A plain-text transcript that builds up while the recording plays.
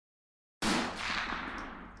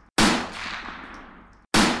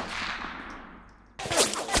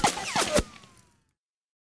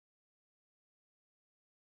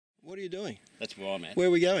What are you doing? That's where I'm at. Where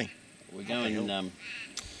are we going? We're going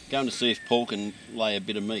going to see if Paul can lay a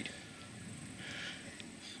bit of meat.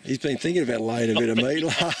 He's been thinking about laying a bit of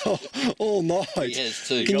meat all night. He has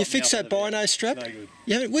too. Can you fix that bino strap? No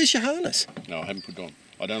good. Where's your harness? No, I haven't put it on.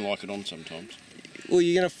 I don't like it on sometimes. Well,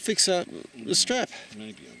 you're going to fix the strap.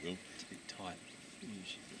 Maybe I will. It's a bit tight.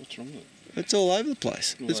 What's wrong with it? It's all over the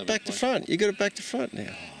place. All It's over back the to place. front. You got it back to front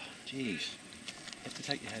now. Oh, jeez. You have to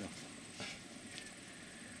take your hat off.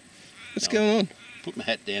 What's No. going on? Put my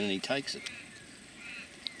hat down and he takes it.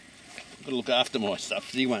 I've got to look after my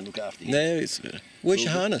stuff. He won't look after you. No, where's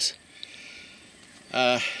your Well, harness?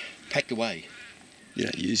 Packed away. You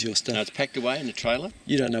don't use your stuff. No, it's packed away in the trailer.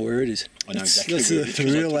 You don't know where it is. I know That's exactly where it is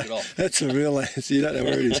because I took it off. That's the real answer. You don't know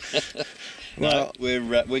where it is. No,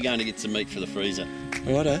 we're going to get some meat for the freezer.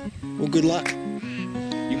 Righto. Well, good luck.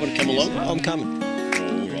 You want to come along? I'm coming.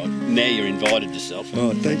 All right. Now you're invited yourself.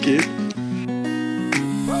 Oh, thank you.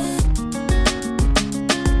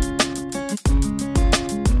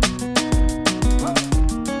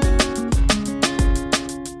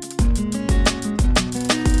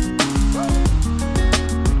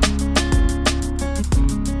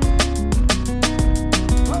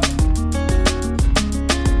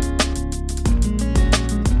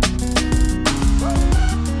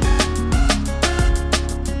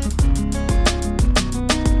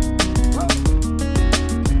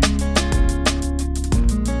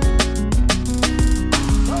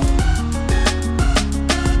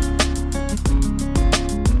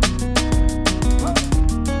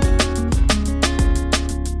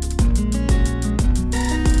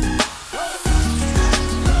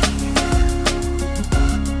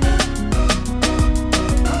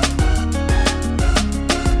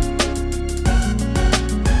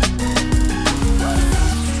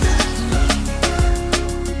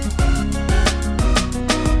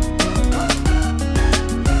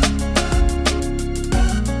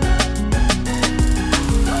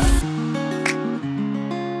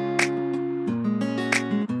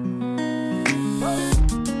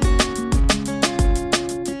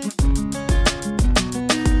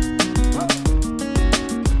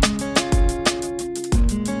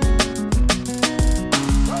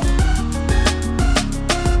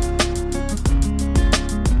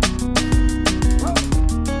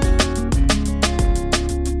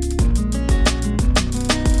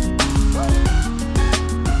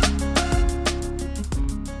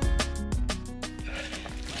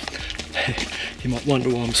 You might wonder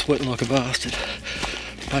why I'm sweating like a bastard.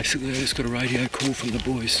 Basically, I just got a radio call from the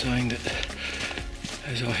boys saying that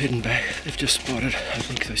as I'm heading back, they've just spotted, I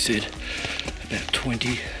think they said, about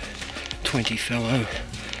 20 fallow,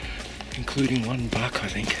 including one buck, I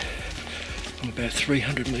think. I'm about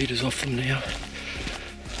 300 metres off them now.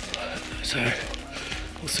 So,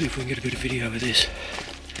 we'll see if we can get a bit of video of this.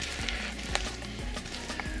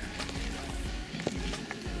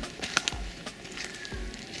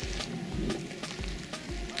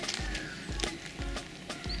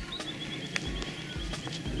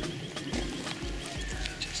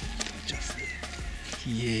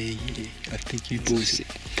 Yeah, I think you boys... I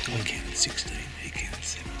counted 16, he counted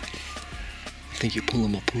 17. I think you're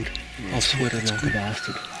pulling my pud. I've sweated like a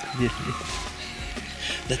bastard. Yeah.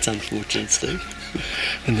 That's unfortunate, Steve.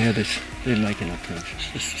 And now they're making up for it.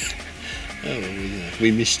 Oh, well,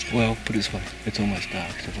 we missed you. Well, put it this way, it's almost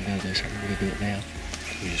dark, so if we're going to do something, we're going to do it now.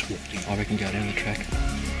 We just walked in. I reckon go down the track.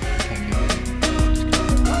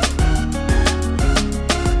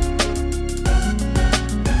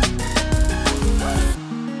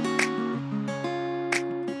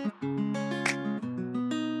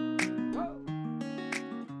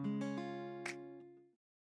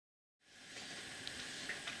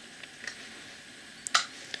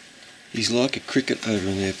 He's like a cricket over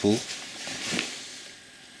in there, Paul.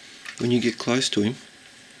 When you get close to him,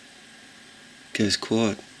 it goes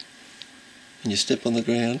quiet. And you step on the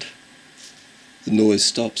ground, the noise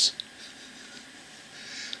stops.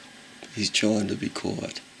 He's trying to be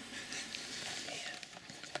quiet.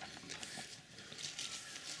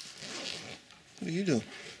 What are you doing?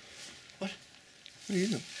 What? What are you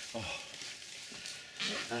doing?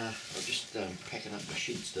 I'm just packing up my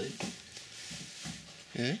shit, Steve.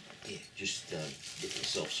 Yeah? Yeah, just getting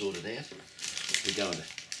myself sorted out. We're going to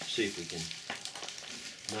see if we can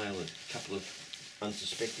nail a couple of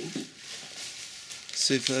unsuspecting.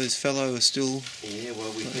 See if those fallow are still... Yeah,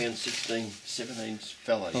 well, we found 17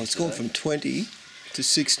 fallows. Oh, it's gone from 20 to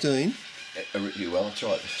 16. Well, that's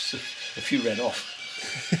right. A few ran off.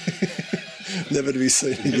 Never to be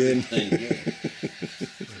seen again.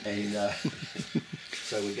 And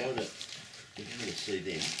so we're going to see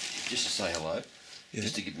them just to say hello. Yeah.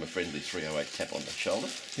 just to give him a friendly 308 tap on the shoulder.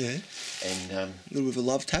 Yeah. And A little bit of a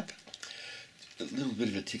love tap. a little bit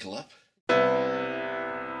of a tickle up.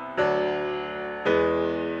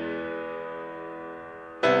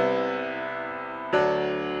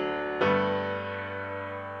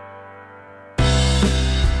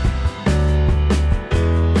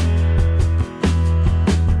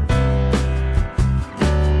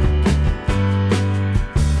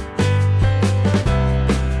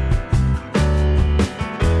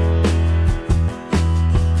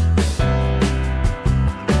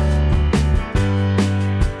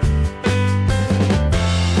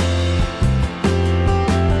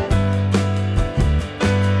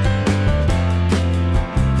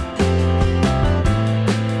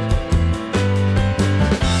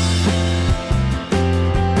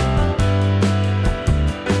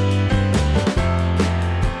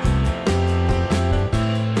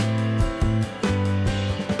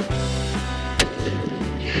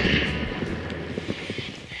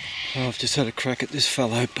 I've just had a crack at this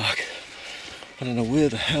fallow buck. I don't know where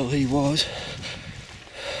the hell he was.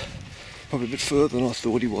 Probably a bit further than I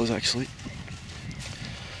thought he was actually.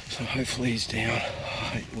 So hopefully he's down.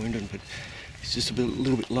 I hate wounding, but he's just a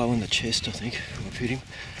little bit low in the chest, I think. I've hit him.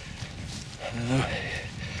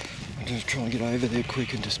 I'm going to try and get over there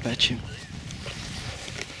quick and dispatch him.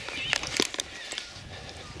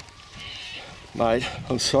 Mate,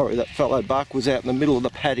 I'm sorry, that fallow buck was out in the middle of the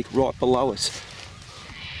paddock right below us.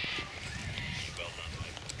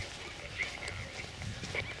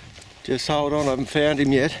 Just hold on, I haven't found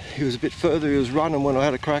him yet. He was a bit further, he was running when I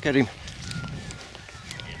had a crack at him.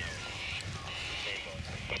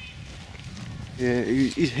 Yeah,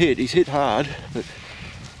 he's hit hard, but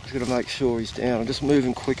I've got to make sure he's down. I'm just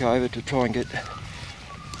moving quick over to try and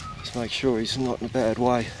just make sure he's not in a bad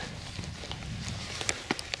way.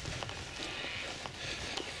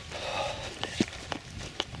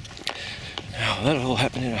 Now, that all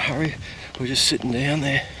happened in a hurry. We're just sitting down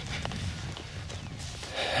there.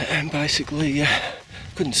 And basically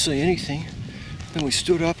couldn't see anything. Then we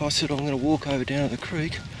stood up, I said I'm going to walk over down to the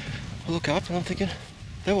creek. I look up and I'm thinking,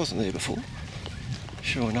 that wasn't there before.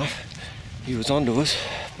 Sure enough, he was onto us,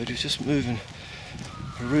 but he was just moving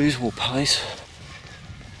at a reasonable pace.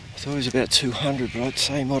 I thought he was about 200, but I'd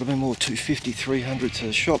say he might have been more 250, 300, so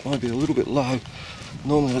the shot might be a little bit low.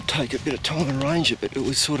 Normally I'd take a bit of time and range it, but it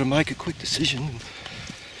was sort of make a quick decision.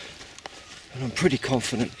 And I'm pretty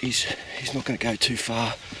confident he's not going to go too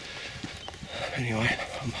far. Anyway,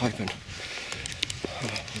 I'm hoping.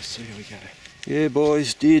 Let's see how we go. Yeah,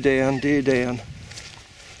 boys, deer down, deer down.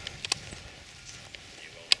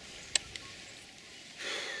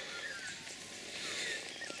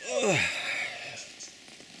 Oh.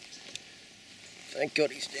 Thank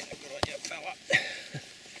God he's down. Good on you, fella.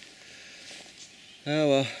 Oh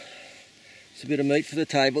well, it's a bit of meat for the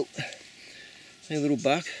table. A little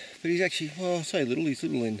buck. But he's actually, well, I say little, he's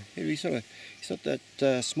little in. He's not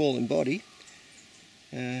that small in body.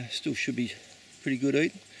 Still should be pretty good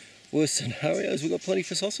eating. Worst scenarios, we've got plenty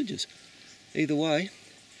for sausages. Either way,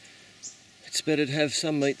 it's better to have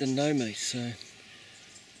some meat than no meat. So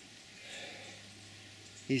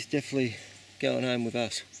he's definitely going home with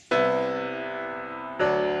us.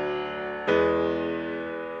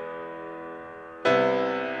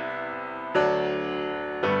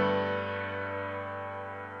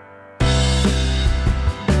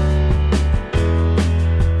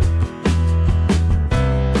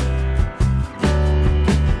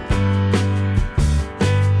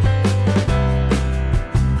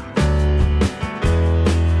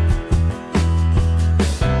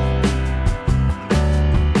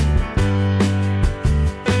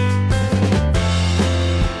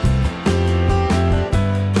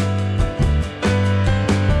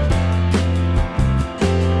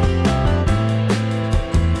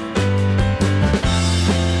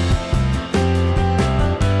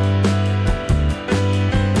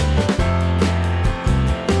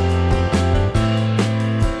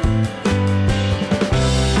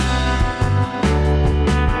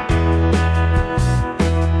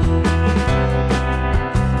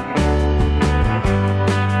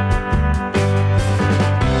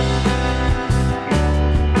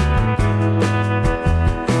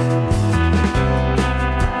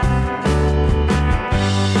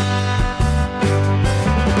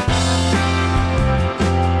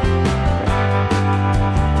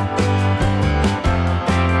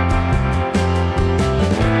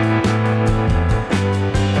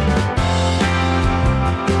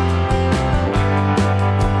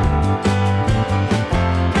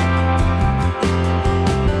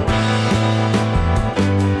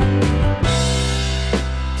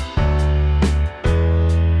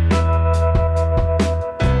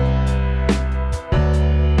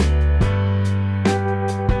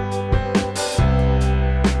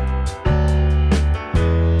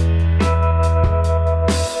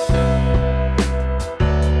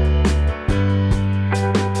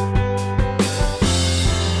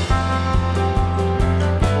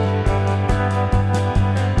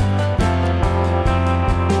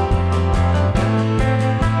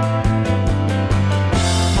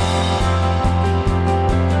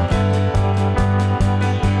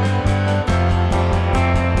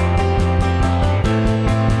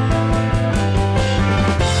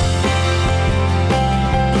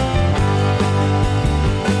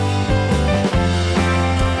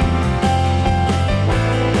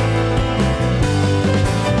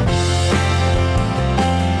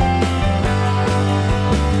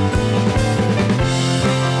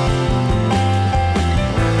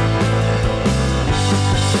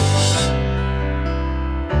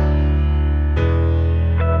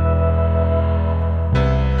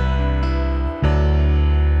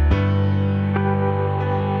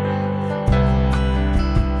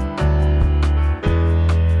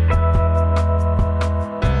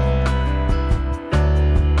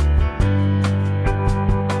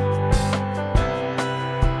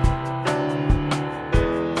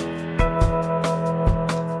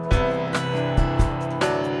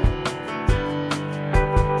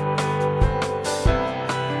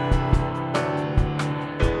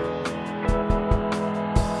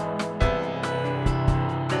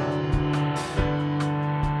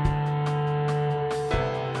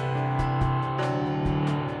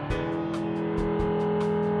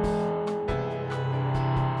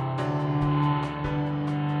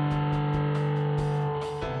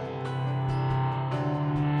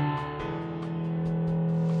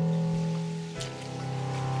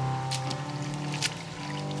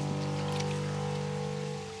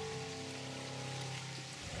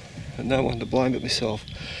 no one to blame but myself.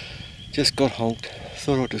 Just got honked,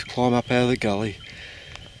 thought I'd just climb up out of the gully.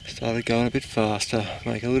 Started going a bit faster,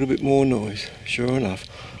 make a little bit more noise. Sure enough,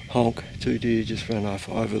 honk, 2 deer just ran off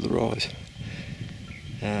over the rise.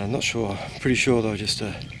 Not sure, pretty sure they were just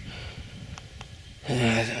I'd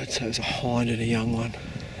say it was a hind and a young one.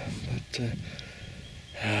 But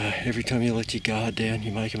every time you let your guard down,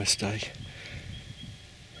 you make a mistake.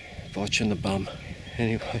 Bite you in the bum.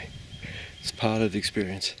 Anyway, it's part of the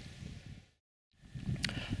experience.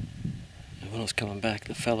 And when I was coming back,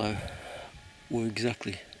 the fallow were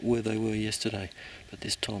exactly where they were yesterday, but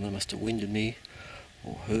this time they must have winded me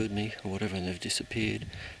or heard me or whatever, and they've disappeared.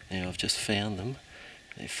 Now I've just found them.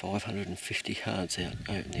 They're 550 yards out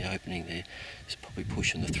in the opening there. It's probably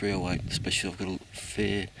pushing the 308, especially I've got a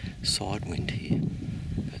fair side wind here.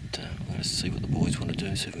 But I'm going to see what the boys want to do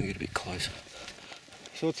and see if we can get a bit closer.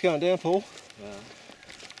 So what's going down, Paul?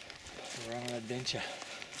 We're on an adventure.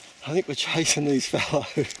 I think we're chasing these fallow.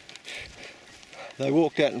 They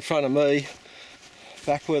walked out in front of me,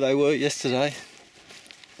 back where they were yesterday.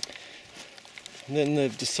 And then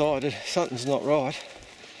they've decided something's not right.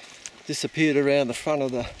 Disappeared around the front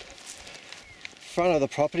of the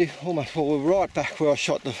property. Almost, well, we're right back where I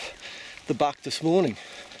shot the buck this morning.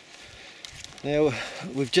 Now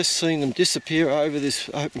we've just seen them disappear over this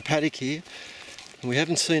open paddock here, and we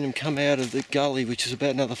haven't seen them come out of the gully, which is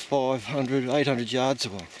about another 500, 800 yards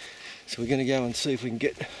away. So we're going to go and see if we can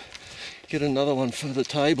get another one for the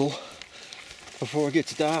table before it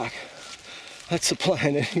gets dark. That's the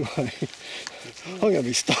plan anyway. I'm going to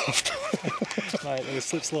be stuffed. Mate, there was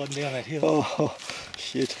slip sliding down that hill. Oh,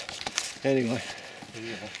 shit. Anyway,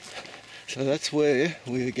 so that's where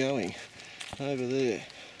we are going, over there.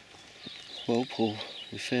 Well, Paul,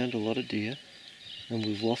 we found a lot of deer, and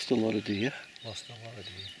we've lost a lot of deer. Lost a lot of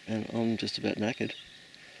deer. And I'm just about knackered.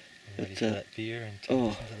 I'm ready for that beer and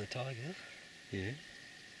talking to the tigers. Yeah,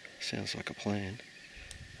 sounds like a plan.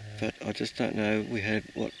 But I just don't know, we had,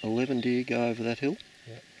 what, 11 deer go over that hill?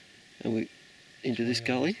 Yeah. And we into this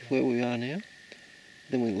gully, where we are now.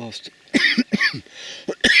 Then we lost,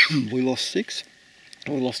 we lost 6.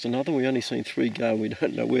 And we lost another, we only seen 3 go, we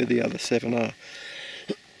don't know where the other 7 are.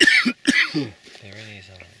 They're in here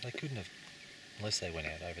somewhere. They couldn't have, unless they went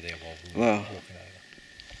out over there while we were walking over.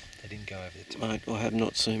 They didn't go over the top. Mate, I have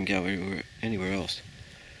not seen them go anywhere else.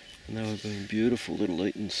 And they were being beautiful little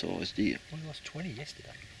eaten-sized deer. We lost 20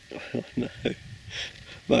 yesterday. I know.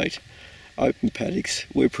 Mate, open paddocks,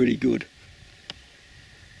 we're pretty good.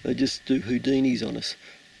 They just do Houdinis on us.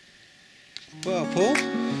 Well, Paul,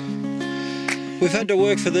 we've had to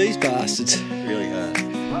work for these bastards. Really hard.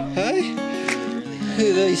 Hey? Who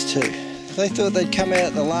are these two? They thought they'd come out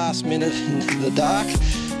at the last minute in the dark,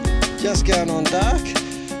 just going on dark,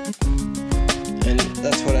 and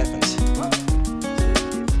that's what happens.